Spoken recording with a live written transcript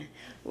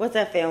What's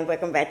up, fam?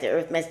 Welcome back to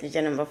Earth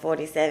Messenger number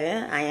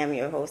 47. I am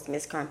your host,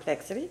 Miss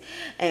Complexity,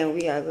 and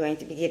we are going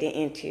to be getting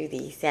into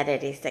the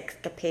Saturday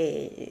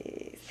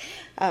Sexcapades.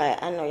 Alright,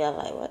 I know y'all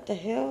like, what the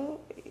hell?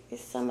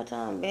 It's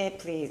summertime, man,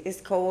 please. It's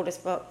cold as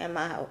fuck in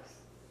my house.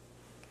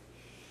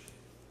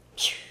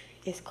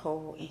 It's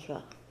cold in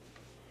here.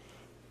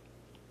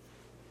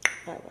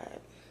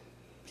 Alright,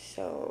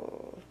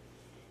 so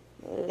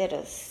let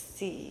us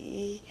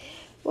see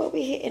what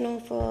we hitting on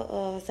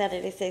for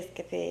Saturday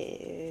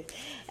Sexcapades.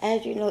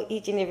 As you know,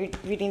 each and every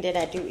reading that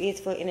I do is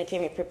for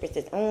entertainment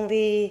purposes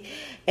only,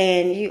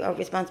 and you are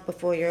responsible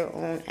for your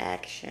own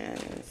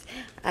actions.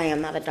 I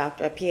am not a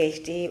doctor, a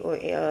PhD,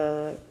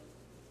 or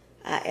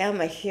I am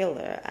a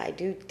healer. I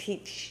do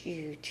teach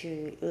you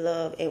to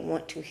love and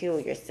want to heal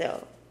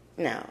yourself.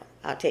 Now,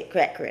 I'll take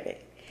crack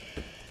credit,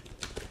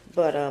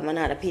 but I'm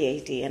not a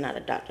PhD and not a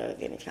doctor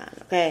of any kind,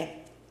 okay?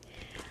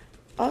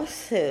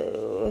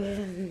 Also,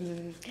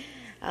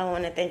 I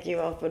want to thank you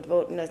all for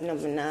voting us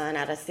number 9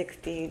 out of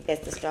 60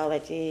 best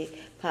astrology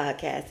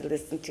podcasts to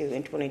listen to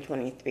in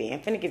 2023. I'm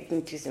finna get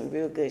into some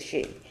real good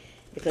shit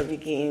because we're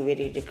getting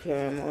ready to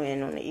come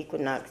in on the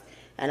equinox,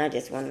 and I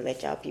just want to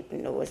let y'all people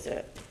know what's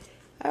up.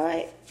 All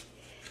right?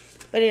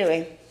 But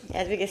anyway,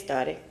 as we get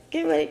started,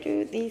 get ready to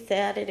do the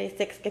Saturday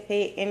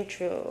Sexcapade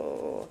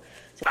intro.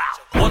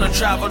 Wanna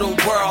travel the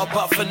world,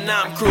 but for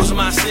now I'm cruising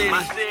my city.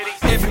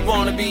 If you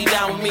wanna be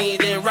down with me,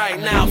 then right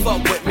now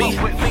fuck with me.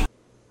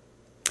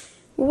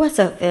 What's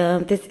up,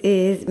 fam? This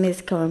is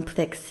Miss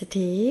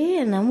Complexity,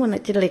 and I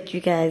wanted to let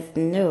you guys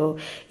know,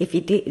 if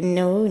you didn't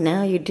know,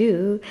 now you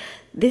do,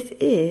 this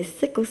is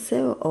Sickle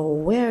Cell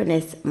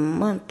Awareness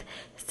Month,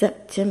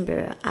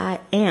 September. I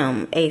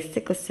am a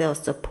sickle cell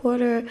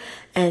supporter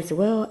as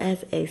well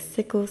as a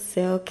sickle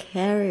cell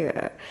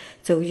carrier.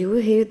 So you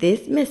will hear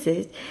this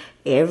message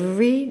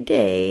every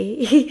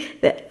day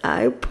that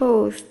I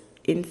post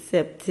in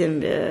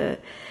September.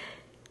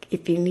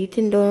 If you need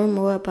to know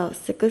more about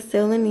sickle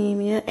cell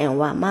anemia and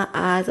why my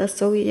eyes are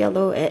so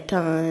yellow at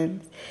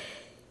times,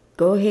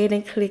 go ahead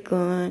and click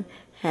on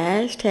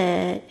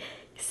hashtag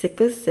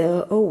Sickle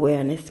Cell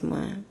Awareness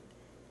Month.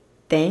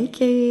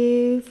 Thank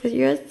you for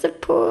your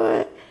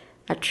support.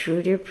 I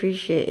truly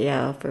appreciate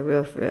y'all, for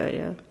real,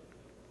 y'all.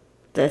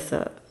 That's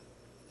up.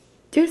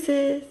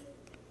 Deuces.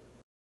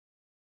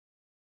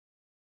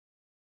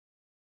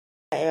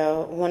 I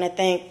want to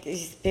thank the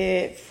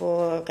Spirit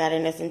for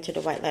guiding us into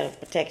the white light of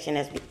protection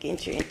as we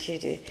enter into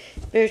the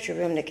spiritual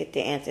room to get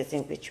the answers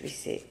in which we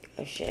seek.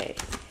 O'Shea.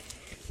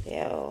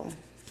 Yo.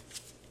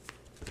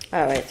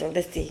 Alright, so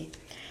let's see.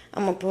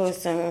 I'm going to pull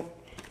some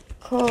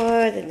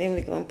cards, and then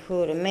we're going to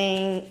pull the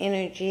main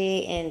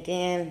energy, and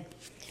then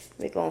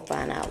we're going to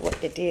find out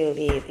what the deal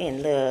is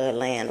in the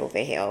land over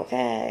here,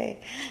 okay?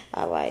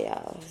 Alright,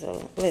 y'all.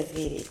 So let's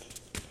get it.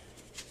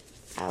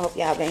 I hope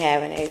y'all been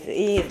having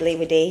a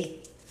Labor Day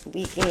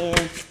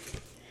weekend.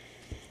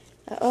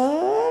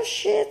 Oh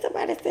shit,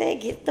 somebody said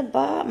get the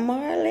Bob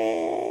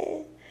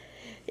Marley.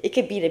 It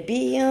could be the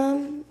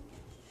BM.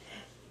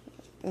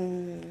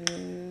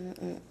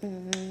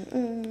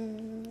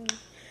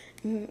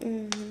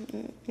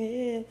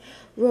 Yeah,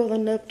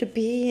 rolling up the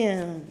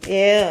BM.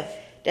 Yeah,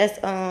 that's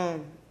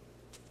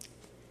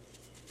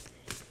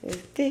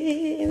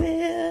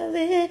female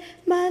in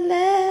my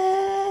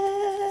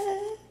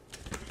life.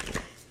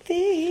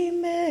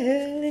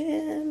 Female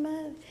in my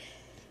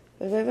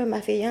wherever my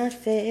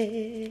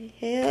fiance,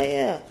 hell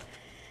yeah.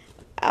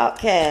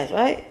 Outcast,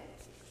 right?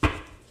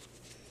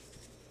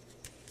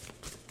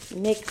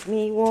 Makes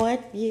me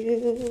want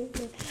you,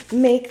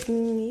 makes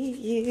me need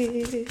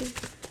you,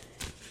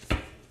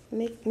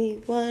 make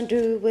me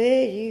wonder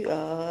where you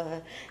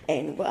are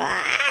and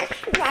why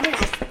did I?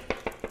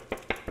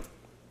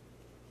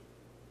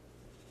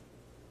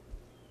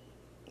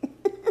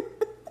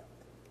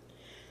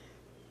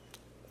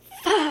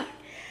 Fuck,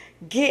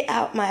 get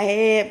out my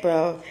head,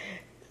 bro.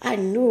 I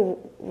knew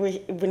when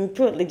you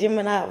put the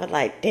Gemini, I was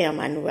like, damn,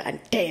 I knew it.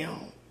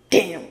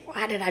 Damn,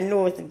 why did I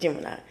know it's a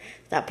Gemini?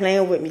 Stop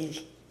playing with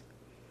me.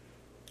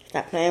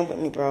 Stop playing with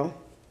me, bro.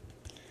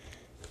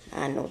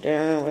 I know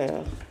darn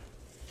well.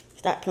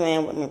 Stop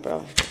playing with me,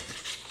 bro.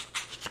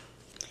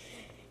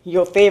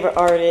 Your favorite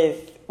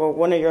artist, or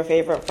one of your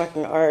favorite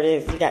fucking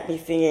artists, you got me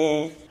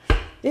singing.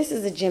 This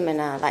is a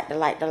Gemini, like the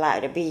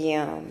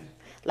BM.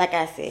 Like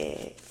I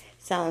said,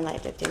 sound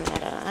like the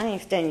Gemini. I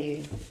ain't stunning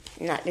you.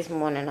 Not this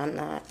morning, I'm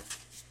not.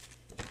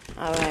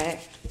 Alright.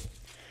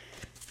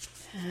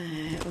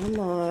 One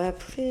more,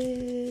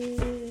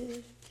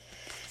 please.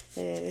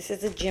 This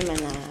is a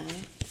Gemini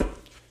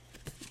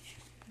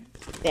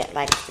that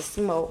likes to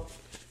smoke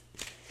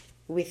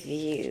with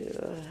you.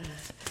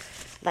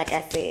 Like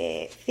I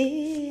said,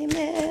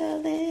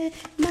 female in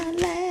my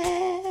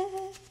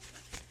life.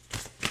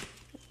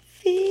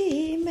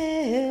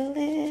 Female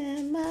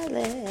in my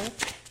life.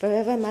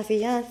 Forever my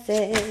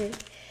fiance.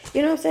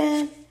 You know what I'm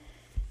saying?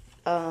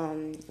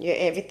 You're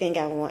everything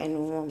I want in a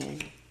woman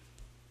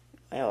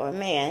or a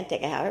man,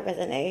 take it how it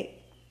resonates.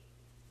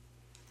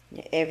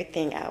 You're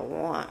everything I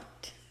want.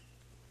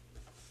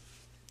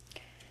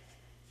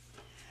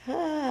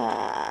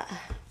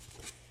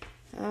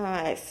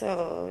 Alright,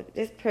 so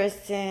this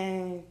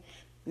person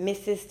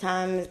misses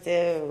times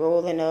they're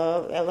rolling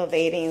up,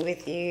 elevating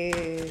with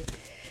you,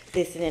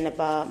 listening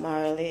about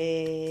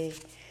Marley,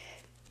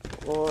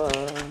 or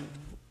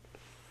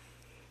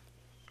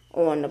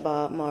on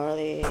about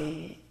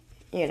Marley,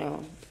 you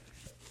know,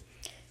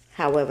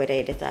 however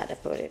they decide to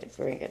put it,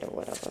 bring it or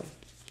whatever.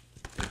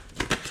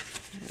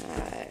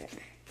 Alright.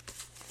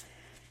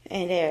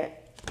 And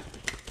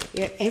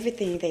you're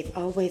everything they've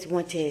always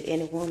wanted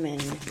in a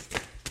woman.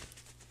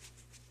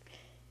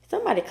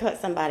 Somebody cut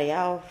somebody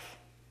off.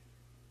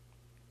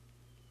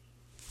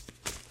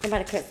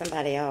 Somebody cut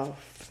somebody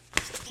off.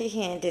 He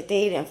handed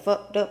they done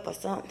fucked up or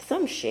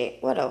some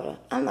shit, whatever.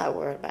 I'm not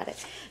worried about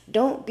it.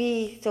 Don't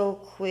be so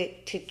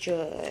quick to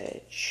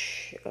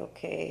judge,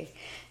 okay?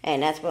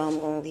 And that's where I'm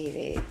gonna leave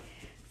it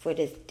for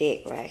this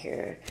dick right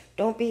here.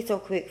 Don't be so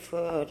quick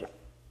to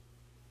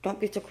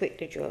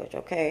judge,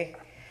 okay?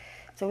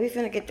 So we're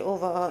finna get the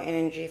overall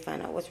energy,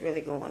 find out what's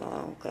really going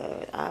on,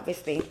 because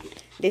obviously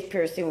this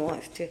person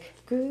wants to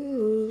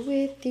groove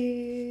with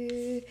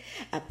you.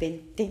 I've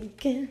been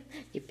thinking,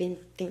 you've been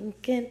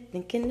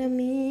thinking of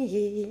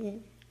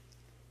me.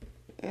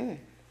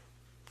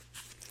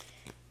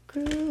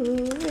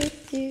 Groove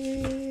with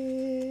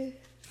you.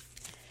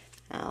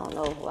 I don't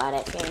know why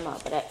that came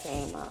up, but that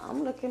came up.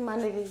 I'm looking my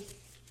niggas.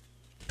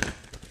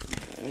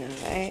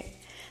 Alright.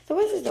 So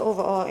what is the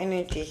overall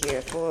energy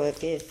here for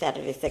this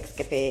Saturday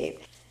Sexcapade?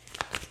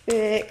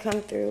 Spirit,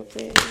 come through,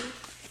 please.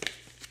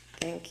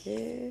 Thank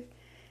you.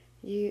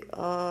 You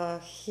are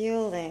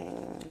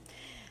healing.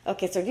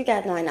 Okay, so you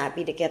guys might not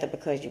be together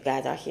because you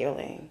guys are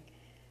healing.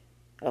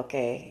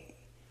 Okay.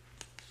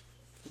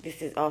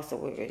 This is also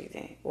what you're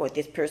saying. Or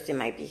this person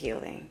might be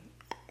healing.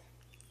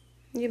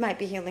 You might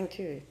be healing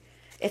too.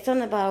 It's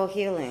something about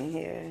healing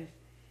here.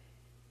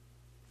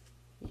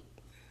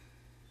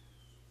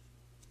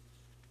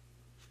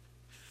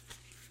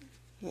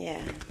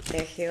 Yeah,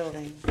 they're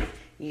healing.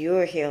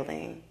 You're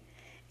healing.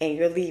 And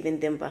you're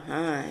leaving them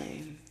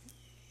behind.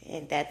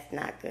 And that's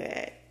not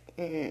good.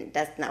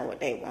 That's not what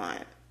they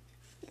want.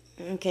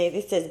 Okay,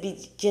 this says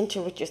be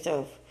gentle with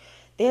yourself.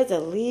 There's a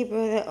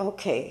Libra that,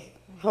 okay,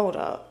 hold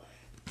up.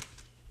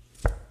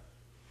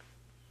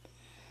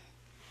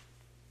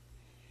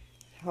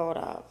 Hold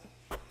up.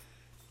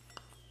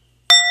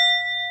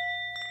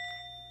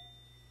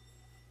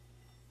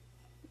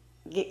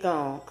 Get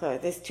gone, because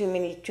there's too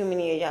many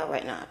of y'all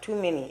right now. Too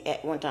many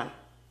at one time.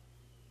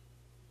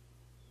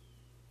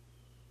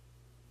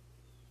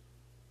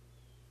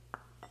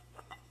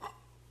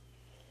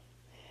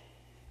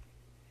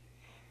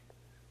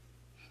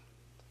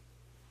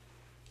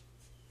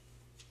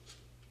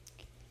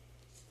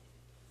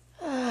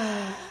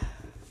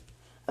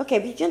 Okay,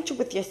 be gentle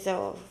with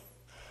yourself.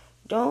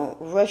 Don't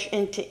rush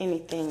into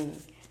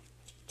anything.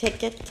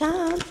 Take your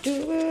time,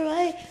 do it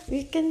right.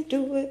 We can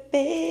do it,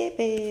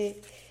 baby.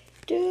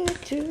 Do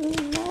it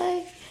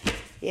tonight.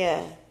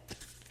 Yeah.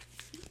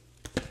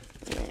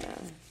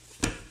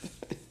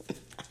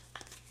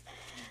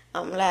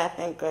 I'm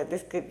laughing because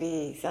this could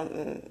be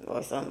something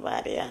or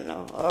somebody I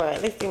know.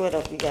 Alright, let's see what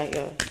else we got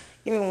here.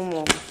 Give me one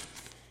more.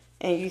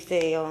 And you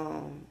say,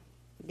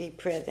 be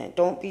present.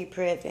 Don't be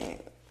present.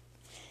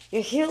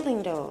 You're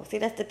healing though. See,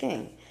 that's the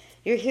thing.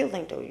 You're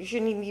healing though. You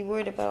shouldn't even be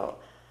worried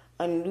about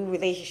a new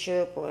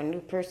relationship or a new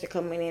person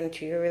coming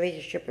into your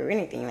relationship or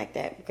anything like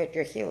that because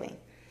you're healing.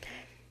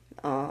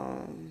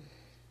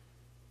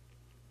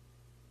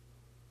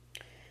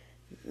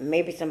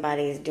 Maybe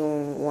somebody is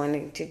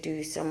wanting to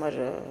do some of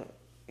the,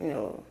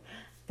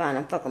 find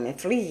them, fuck them, and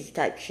flee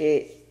type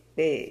shit.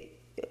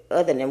 But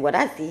other than what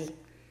I see,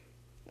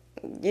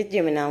 this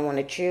Gemini want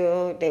to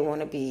chill. They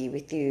want to be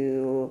with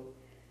you.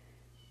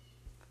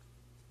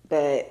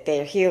 But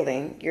they're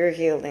healing. You're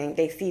healing.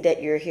 They see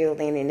that you're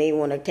healing and they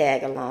want to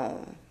tag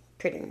along.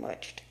 Pretty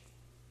much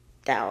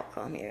the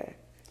outcome here.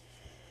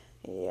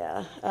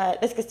 Yeah. Alright,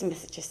 let's get some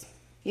messages.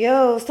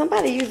 Yo,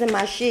 somebody using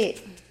my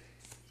shit.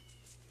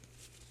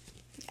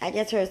 I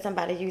just heard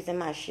somebody using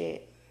my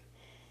shit.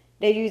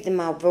 They're using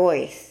my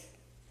voice.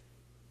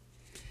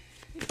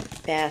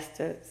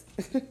 Bastards.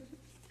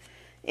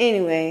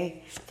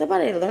 Anyway,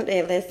 somebody learned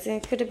their lesson.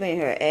 Could have been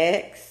her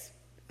ex.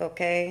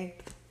 Okay.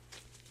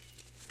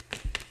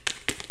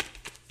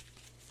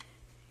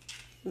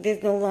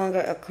 There's no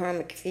longer a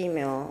karmic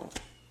female.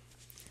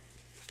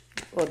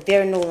 Or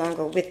they're no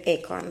longer with a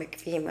karmic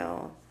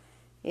female.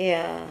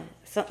 Yeah,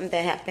 something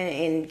that happened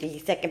in the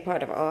second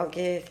part of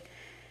August.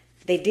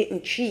 They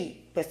didn't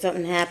cheat, but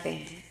something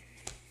happened.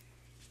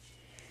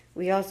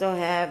 We also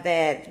have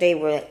that they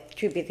were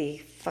to be the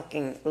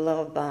fucking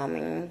love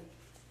bombing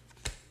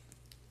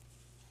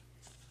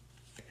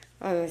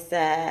on the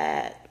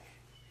side,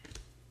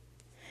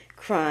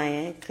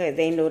 crying because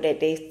they know that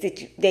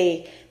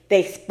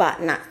they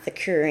spot not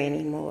secure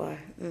anymore.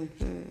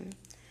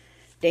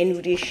 They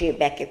knew this shit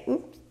back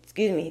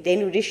They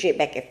knew this shit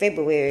back in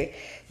February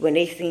when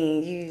they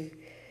seen you,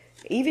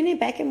 even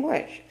back in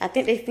March. I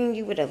think they seen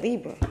you with a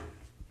Libra,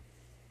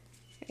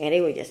 and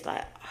they were just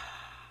like,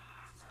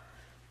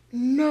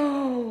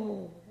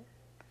 no.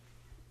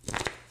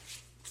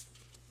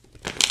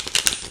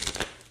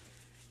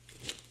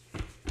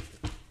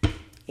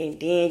 And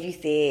then you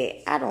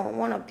said, I don't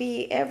want to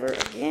be ever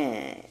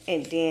again.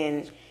 And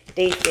then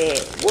they said,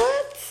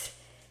 what?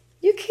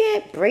 You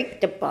can't break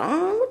the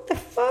bond? What the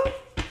fuck?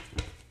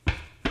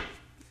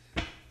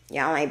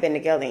 Y'all ain't been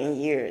together in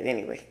years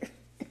anyway.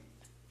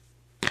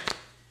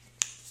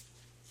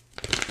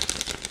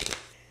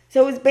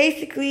 So it's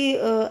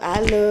basically, I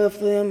love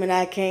them and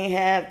I can't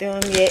have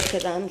them yet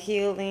because I'm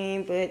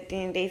healing. But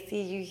then they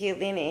see you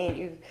healing and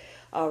you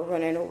are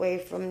running away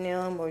from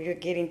them, or you're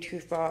getting too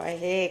far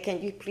ahead. Can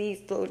you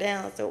please slow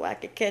down so I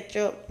can catch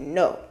up?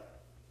 No.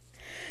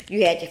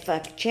 You had your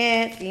fucking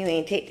chance. You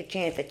ain't take the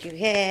chance that you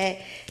had.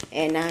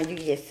 And now you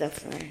just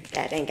suffering.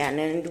 That ain't got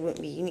nothing to do with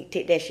me. You need to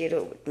take that shit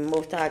up with the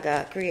Most High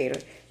God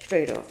Creator.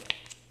 Straight up.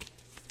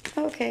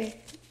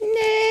 Okay.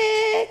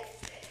 Next.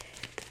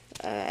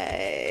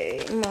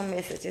 Alright, more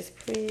messages,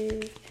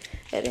 please.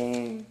 And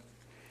then,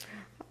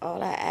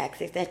 all I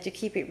ask is that you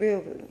keep it real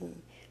with me.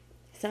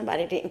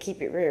 Somebody didn't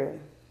keep it real.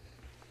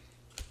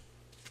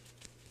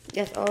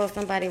 That's all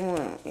somebody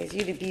wants, is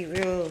you to be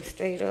real,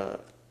 straight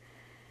up.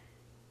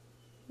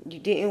 You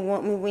didn't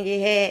want me when you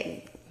had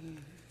me.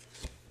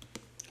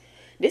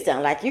 This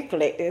sound like you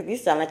collective.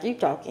 This sound like you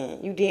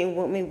talking. You didn't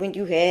want me when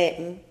you had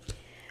me.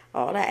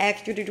 All I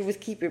asked you to do was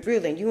keep it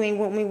real, and you ain't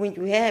want me when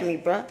you had me,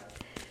 bruh.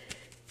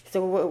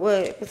 So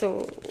what?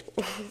 So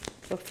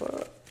the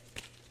fuck?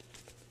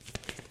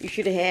 You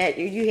should have had.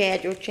 You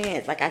had your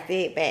chance, like I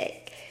said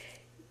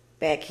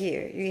back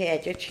here. You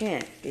had your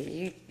chance.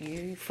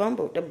 You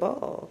fumbled the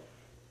ball.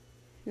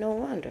 No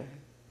wonder.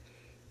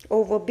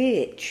 Over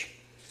bitch.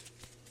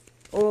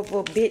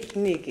 Over bitch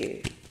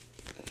nigga.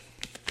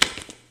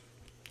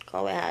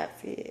 Call it how I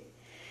feel.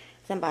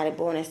 Somebody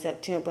born in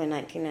September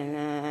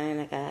 1999.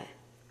 I got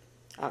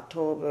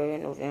October,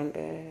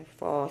 November,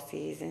 fall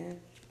season.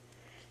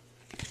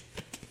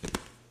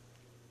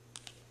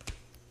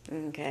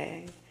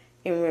 Okay.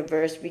 In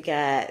reverse, we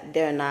got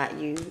they're not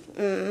you.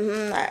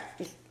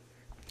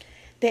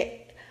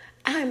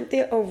 I'm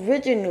the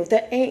original.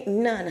 There ain't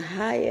none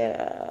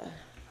higher.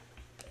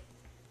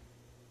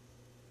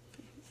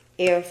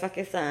 Air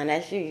fucking sign.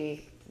 That's you.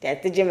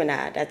 That's the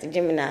Gemini. That's the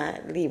Gemini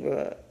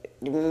Libra.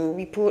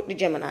 We pulled the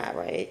Gemini,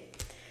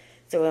 right?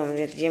 So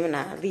the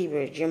Gemini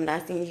Libra. Gemini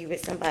seen you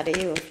with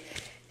somebody else.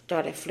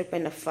 Started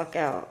flipping the fuck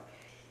out.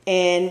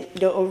 And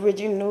the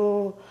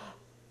original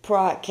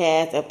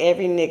broadcast of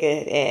every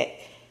nigga that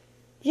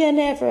you'll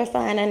never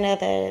find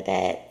another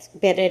that's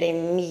better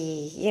than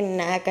me. You're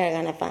not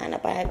gonna find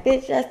nobody.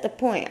 Bitch, that's the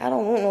point. I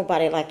don't want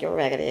nobody like your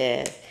raggedy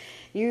ass.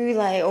 You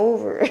like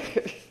over.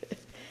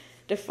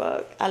 The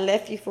fuck? I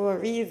left you for a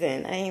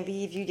reason. I ain't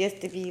leave you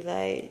just to be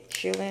like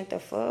chilling the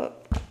fuck.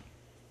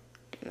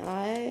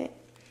 Alright?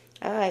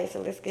 Alright, so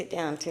let's get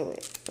down to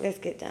it.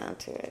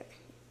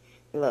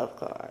 Love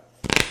cards.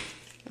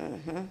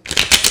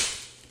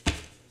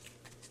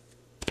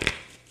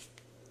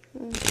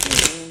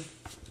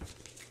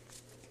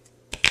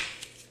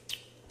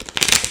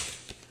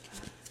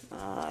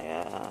 Oh,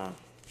 yeah.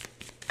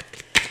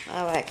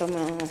 Alright, come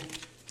on.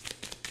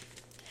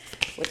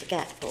 What you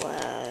got for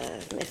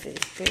us? Message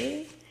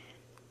 3.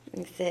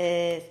 It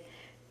says,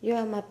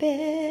 you're my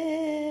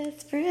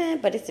best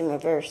friend. But it's in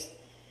reverse.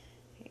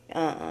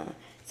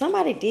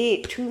 Somebody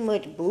did too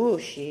much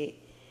bullshit.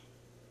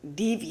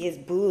 Devious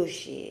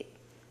bullshit.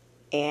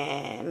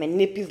 And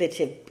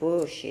manipulative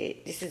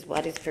bullshit. This is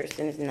why this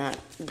person is not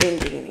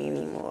bending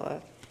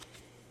anymore.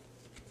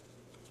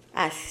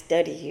 I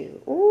study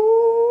you.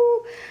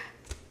 Ooh.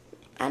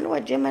 I know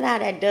a Gemini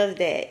that does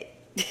that.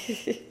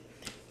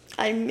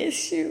 I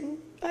miss you.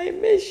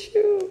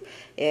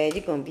 Yeah,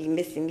 you're going to be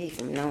missing me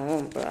from now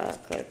on, bro.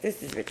 Because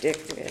this is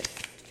ridiculous.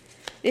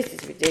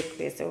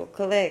 So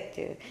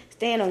collective.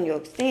 Stand your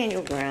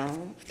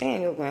ground.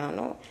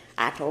 No,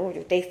 I told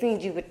you. They seen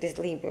you with this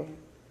Libra.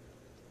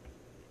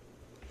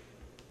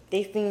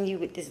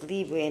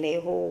 And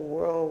their whole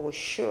world was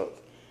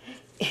shook.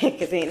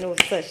 Because ain't no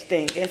such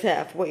thing as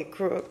halfway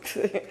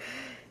crooked.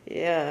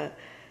 Yeah.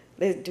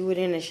 Let's do it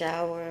in the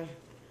shower.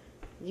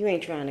 You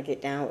ain't trying to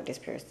get down with this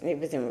person. It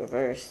was in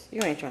reverse.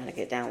 You ain't trying to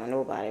get down with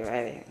nobody,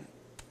 right?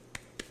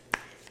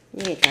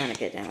 You ain't trying to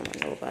get down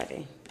with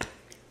nobody.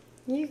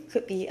 You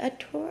could be a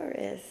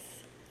Taurus.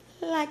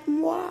 Like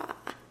moi.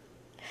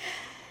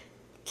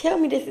 Tell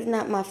me this is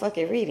not my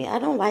fucking reading. I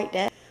don't like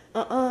that.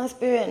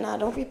 Spirit, nah,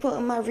 don't be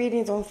putting my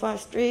readings on Front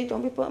Street.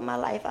 Don't be putting my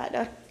life out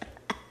there.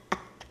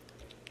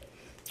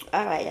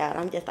 Alright, y'all.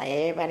 I'm just like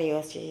everybody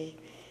else, shit.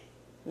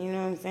 You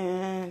know what I'm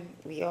saying?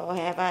 We all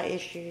have our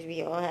issues.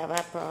 We all have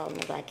our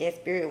problems. I guess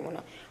Spirit want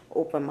to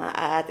open my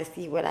eyes to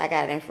see what I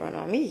got in front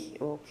of me.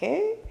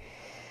 Okay?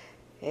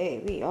 Hey,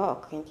 we all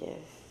can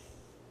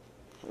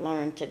just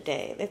learn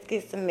today. Let's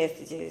get some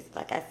messages,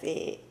 like I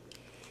said.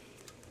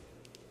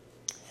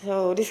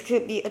 So this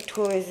could be a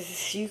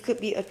Taurus. You could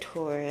be a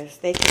Taurus.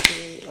 They could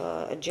be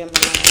a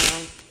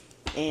Gemini.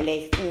 And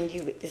they seen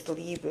you with this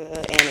Libra,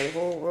 and the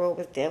whole world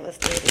was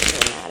devastated.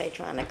 So now they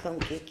trying to come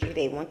get you.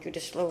 They want you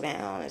to slow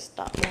down and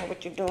stop doing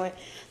what you're doing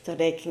so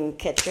they can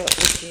catch up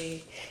with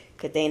you.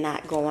 Because they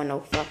not going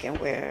no fucking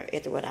where,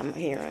 is what I'm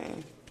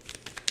hearing.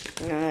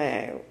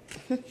 Alright.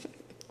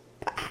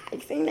 You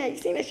seen that? You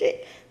seen that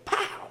shit?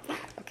 Pow, pow.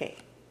 Okay.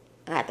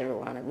 I have to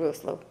rewind it real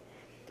slow.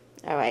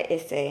 All right.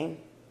 It say,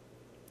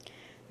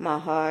 my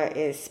heart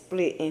is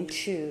split in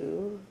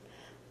two.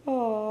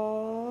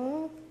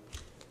 Aww.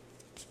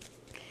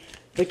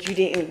 But you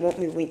didn't want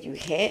me when you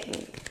had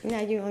me. Now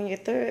you on your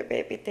third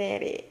baby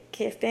daddy.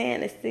 Can't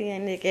stand to see a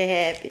nigga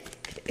happy.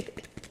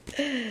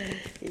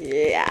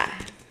 Yeah.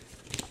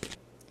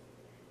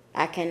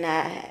 I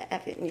cannot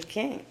have it. You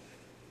can't.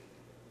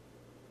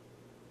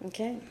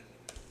 Okay.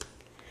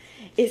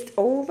 It's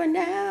over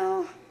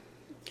now.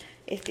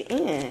 It's the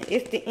end.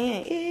 It's the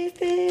end. Is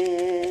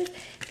this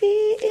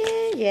the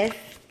end? Yes,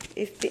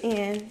 it's the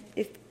end.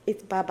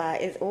 It's bye-bye.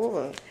 It's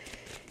over.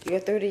 Your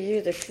 30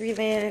 years of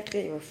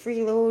freelancing or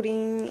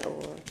freeloading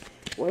or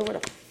whatever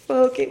the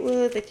fuck it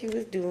was that you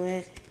was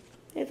doing,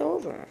 it's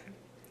over.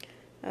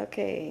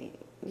 Okay,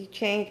 you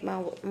changed my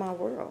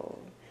world.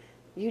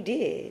 You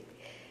did.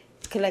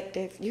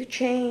 Collective, you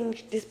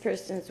changed this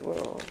person's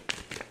world.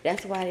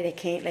 That's why they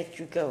can't let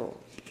you go.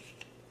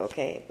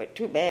 Okay, but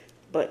too bad.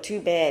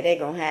 They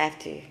gonna have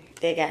to.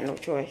 They got no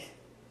choice.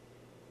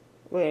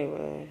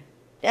 Wait.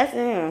 That's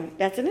them.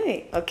 That's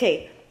it.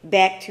 Okay,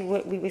 back to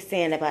what we were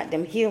saying about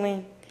them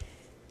healing.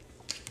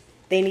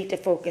 They need to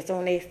focus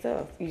on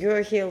themselves.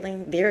 You're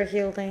healing. They're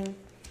healing.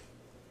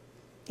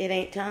 It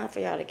ain't time for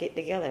y'all to get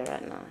together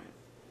right now.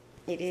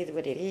 It is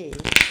what it is.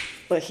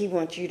 But he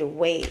wants you to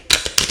wait.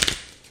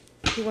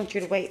 He wants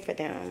you to wait for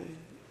them.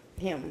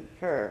 Him,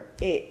 her,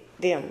 it,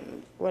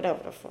 them,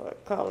 whatever the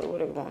fuck. Call it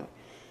whatever you want.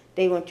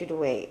 They want you to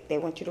wait. They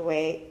want you to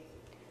wait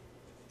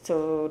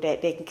so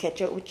that they can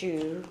catch up with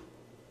you.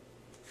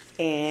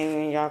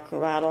 And y'all can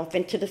ride off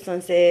into the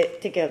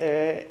sunset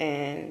together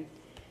and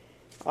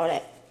all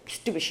that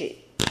stupid shit.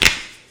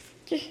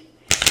 Just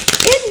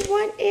in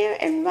one ear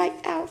and right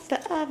out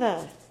the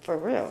other. For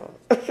real.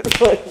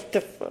 What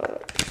the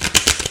fuck?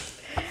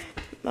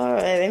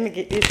 Alright, let me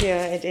get this here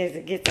and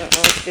then get some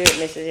spirit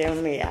message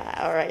on me.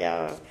 Alright,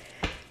 y'all.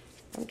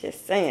 I'm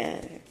just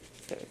saying.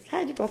 How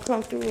you gonna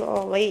come through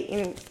all late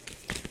and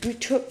you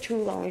took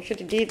too long? You should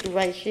have did the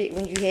right shit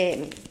when you had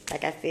me.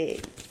 Like I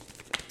said.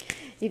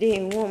 You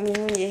didn't want me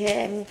when you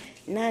had me.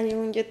 Now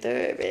you're on your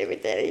third baby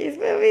daddy. You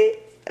feel me?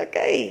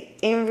 Okay.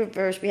 In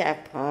reverse, we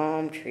have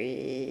palm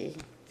tree.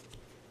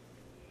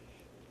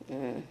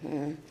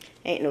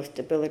 Ain't no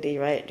stability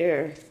right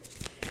there.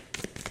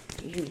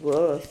 You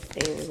was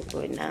stable,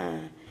 but nah.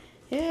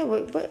 Yeah,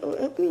 but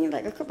I mean,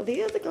 like a couple of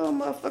years ago, a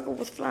motherfucker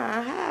was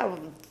flying high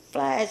with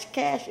flash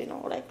cash and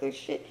all that good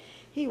shit.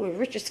 He was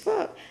rich as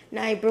fuck.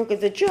 Now he broke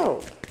as a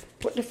joke.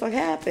 What the fuck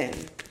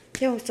happened?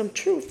 There was some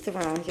truth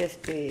around his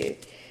bed.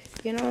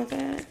 You know what I'm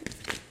saying?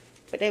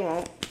 But they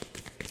won't.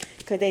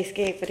 Because they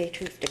scared for their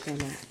truth to come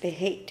out. They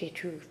hate their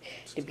truth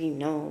to be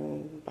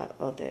known by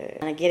others.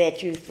 And I get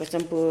at you for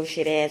some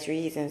bullshit ass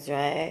reasons,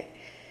 right?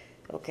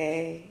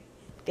 Okay?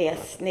 They're a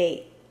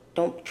snake.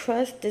 Don't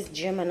trust this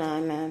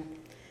Gemini, man.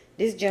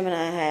 This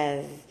Gemini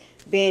has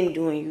been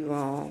doing you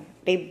wrong.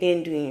 They've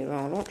been doing you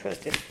wrong. Don't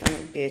trust this son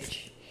of a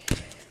bitch.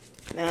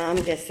 Now,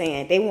 I'm just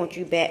saying, they want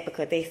you back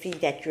because they see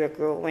that you're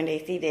growing. They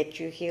see that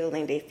you're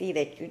healing. They see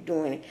that you're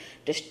doing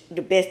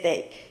the best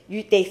that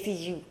you. They see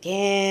you,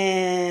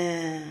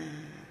 damn,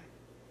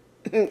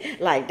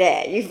 like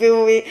that. You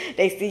feel me?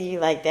 They see you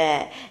like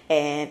that.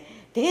 And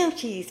damn,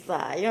 she's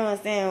fly. You know what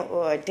I'm saying?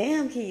 Or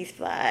damn, he's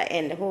fly.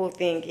 And the whole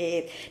thing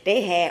is,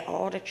 they had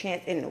all the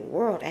chance in the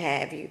world to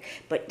have you,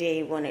 but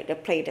they wanted to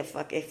play the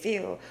fucking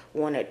field,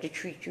 wanted to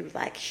treat you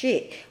like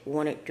shit,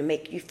 wanted to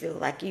make you feel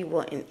like you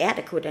weren't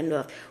inadequate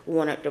enough,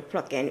 wanted to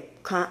pluck and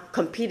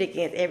compete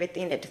against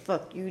everything that the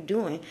fuck you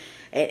doing.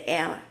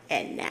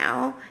 And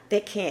now they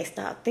can't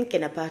stop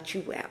thinking about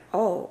you at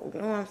all. You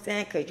know what I'm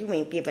saying? Because you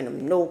ain't giving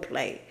them no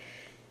play.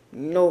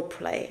 No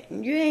play.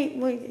 You ain't,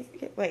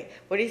 wait,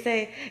 what do you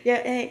say? You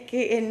ain't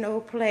getting no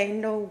play,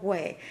 no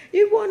way.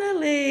 You want to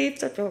leave,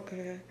 so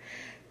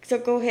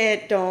go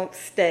ahead, don't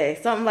stay.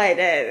 Something like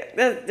that.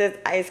 That's just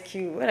Ice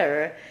Cube,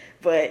 whatever.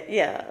 But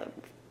yeah,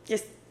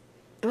 just,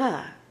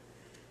 bruh,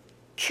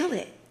 kill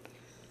it.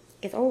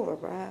 It's over,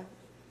 bruh.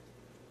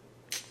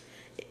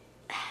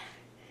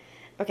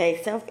 Okay,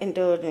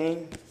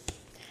 self-indulging.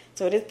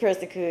 So this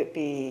person could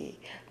be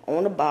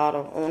on a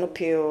bottle, on the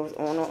pills,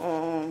 on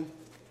a,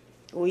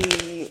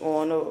 weed,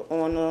 on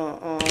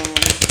a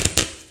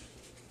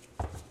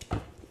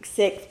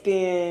sex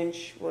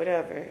binge,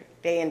 whatever.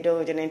 They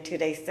indulging into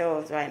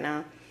themselves right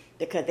now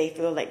because they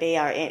feel like they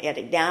are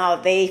inadequate. Now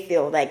they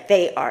feel like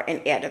they are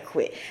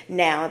inadequate.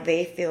 Now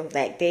they feel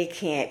like they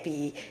can't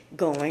be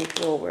going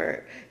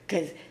forward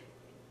because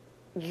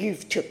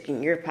you've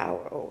taken your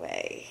power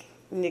away.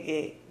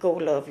 Nigga, go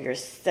love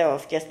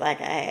yourself just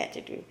like I had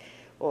to do.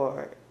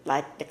 Or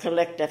like the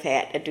collective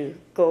had to do.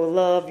 Go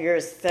love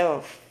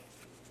yourself.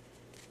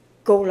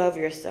 Go love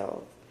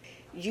yourself.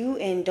 You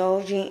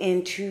indulging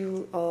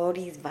into all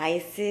these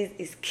vices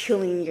is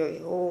killing your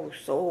whole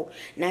soul.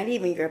 Not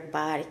even your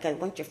body. Because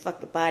once your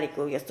fucking body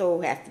go, your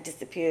soul has to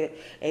disappear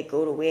and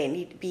go to where it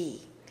need to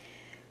be.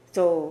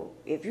 So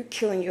if you're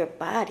killing your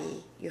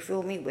body, you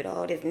feel me, with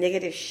all this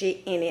negative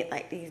shit in it,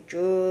 like these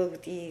drugs,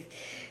 these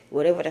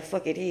whatever the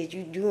fuck it is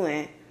you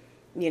doing,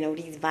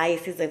 these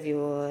vices of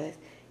yours,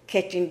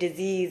 catching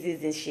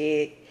diseases and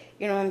shit,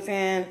 you know what I'm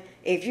saying?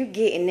 If you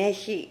getting that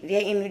shit,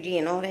 that energy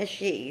and all that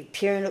shit, you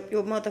tearing up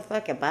your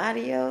motherfucking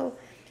body, yo,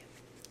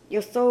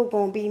 your soul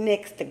gonna be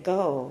next to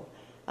go.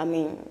 I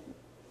mean,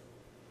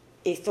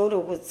 it sort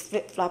of was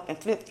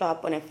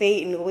flip-flopping and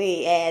fading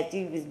away as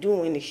you was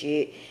doing the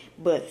shit,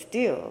 but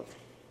still,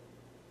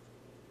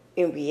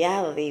 in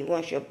reality,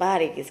 once your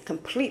body is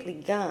completely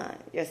gone,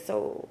 your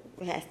soul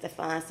has to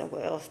find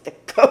somewhere else to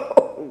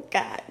go.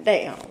 God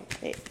damn.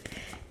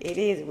 It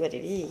is what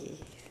it is.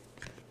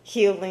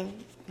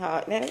 Healing.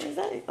 Like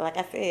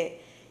I said,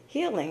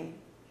 healing.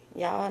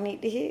 Y'all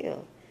need to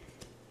heal.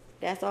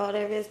 That's all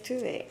there is to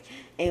it.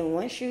 And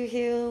once you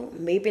heal,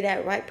 maybe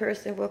that right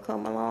person will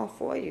come along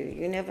for you.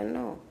 You never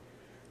know.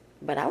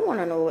 But I want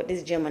to know what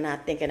this Gemini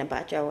thinking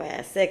about your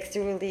ass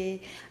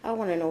sexually. I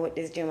want to know what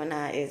this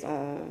Gemini is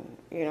on.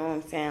 You know what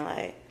I'm saying?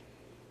 Like,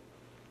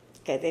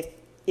 because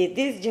if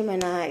this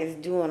Gemini is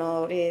doing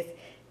all this,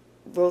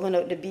 rolling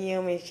up the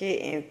BM and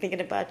shit and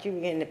thinking about you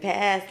in the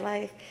past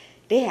life,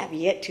 they have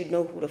yet to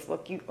know who the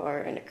fuck you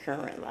are in the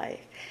current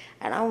life.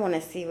 And I want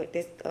to see what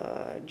this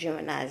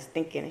Gemini is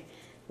thinking,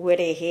 where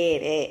they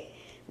head at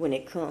when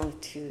it comes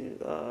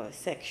to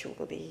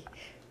sexually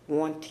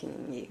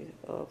wanting you,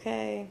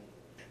 okay?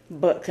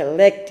 But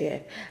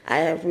collective,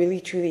 I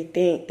really truly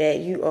think that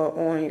you are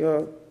on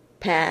your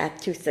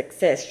path to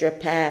success, your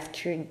path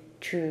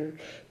to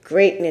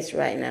greatness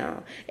right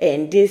now.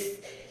 And this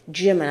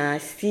Gemini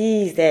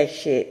sees that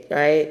shit,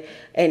 right?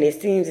 And it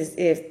seems as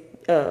if,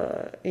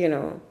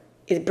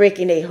 it's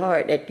breaking their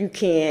heart that you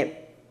can't,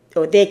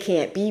 or they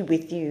can't be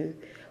with you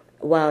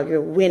while you're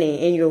winning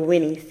in your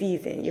winning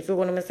season. You feel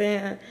what I'm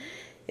saying?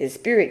 The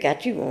spirit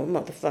got you on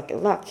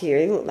motherfucking lock here.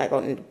 It look like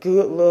on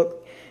good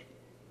look,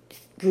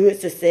 good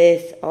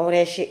success, all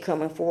that shit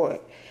coming forward.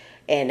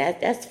 And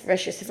that's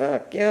fresh as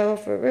fuck, yo,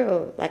 for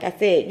real. Like I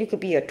said, you could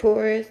be a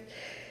Taurus,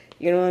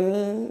 you know what I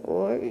mean?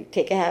 Or you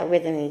take it how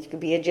resonance. You could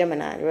be a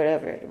Gemini or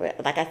whatever.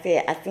 But like I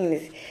said, I seen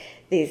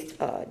this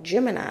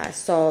Gemini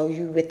saw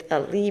you with a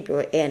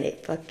Libra and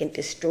it fucking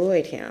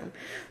destroyed him.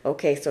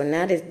 Okay, so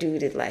now this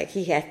dude is like,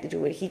 he has to do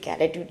what he got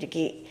to do to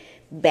get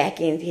back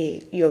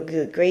into your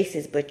good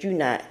graces, but you're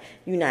not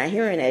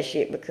hearing that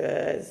shit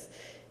because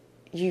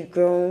you've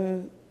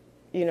grown,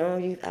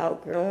 you've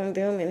outgrown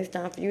them, and it's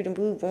time for you to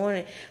move on.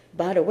 And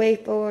by the way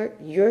forward,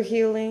 you're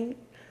healing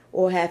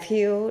or have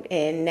healed,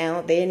 and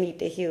now they need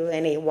to heal,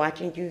 and they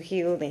watching you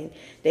heal, and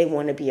they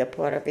want to be a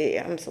part of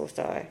it. I'm so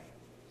sorry.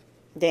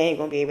 They ain't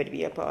going to be able to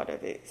be a part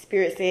of it.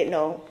 Spirit said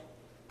no.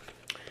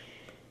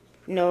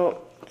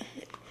 No.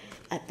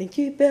 I think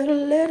you better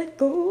let it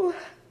go.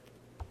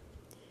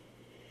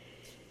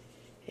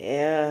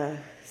 Yeah.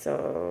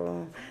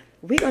 So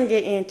we're going to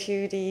get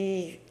into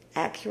the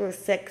actual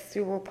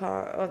sexual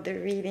part of the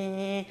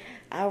reading.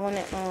 I want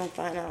to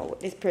find out what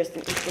this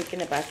person is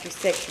thinking about you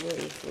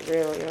sexually, for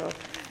real, yo.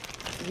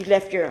 You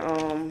left your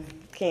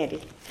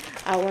candy.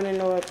 I want to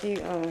know if you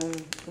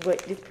what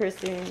this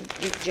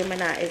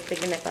Gemini is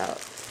thinking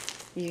about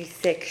you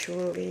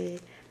sexually,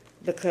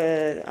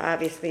 because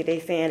obviously they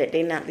saying that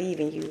they not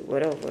leaving you,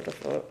 whatever the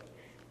fuck.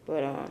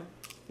 But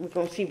we're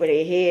gonna see where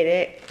they head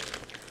at,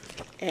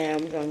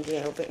 and we're gonna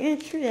get over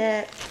into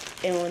that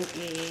on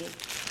the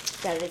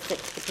Saturday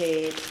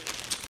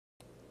Sexcapades.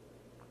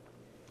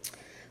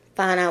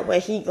 Find out where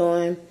he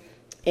going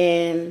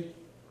and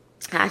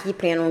how he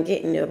plan on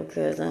getting there,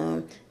 because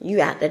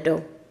you out the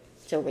door.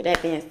 So with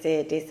that being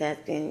said, this has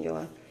been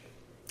your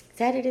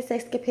Saturday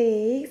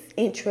Sexcapades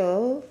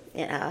intro,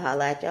 and I'll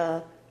holler at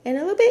y'all in a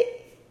little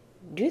bit.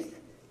 Deuce.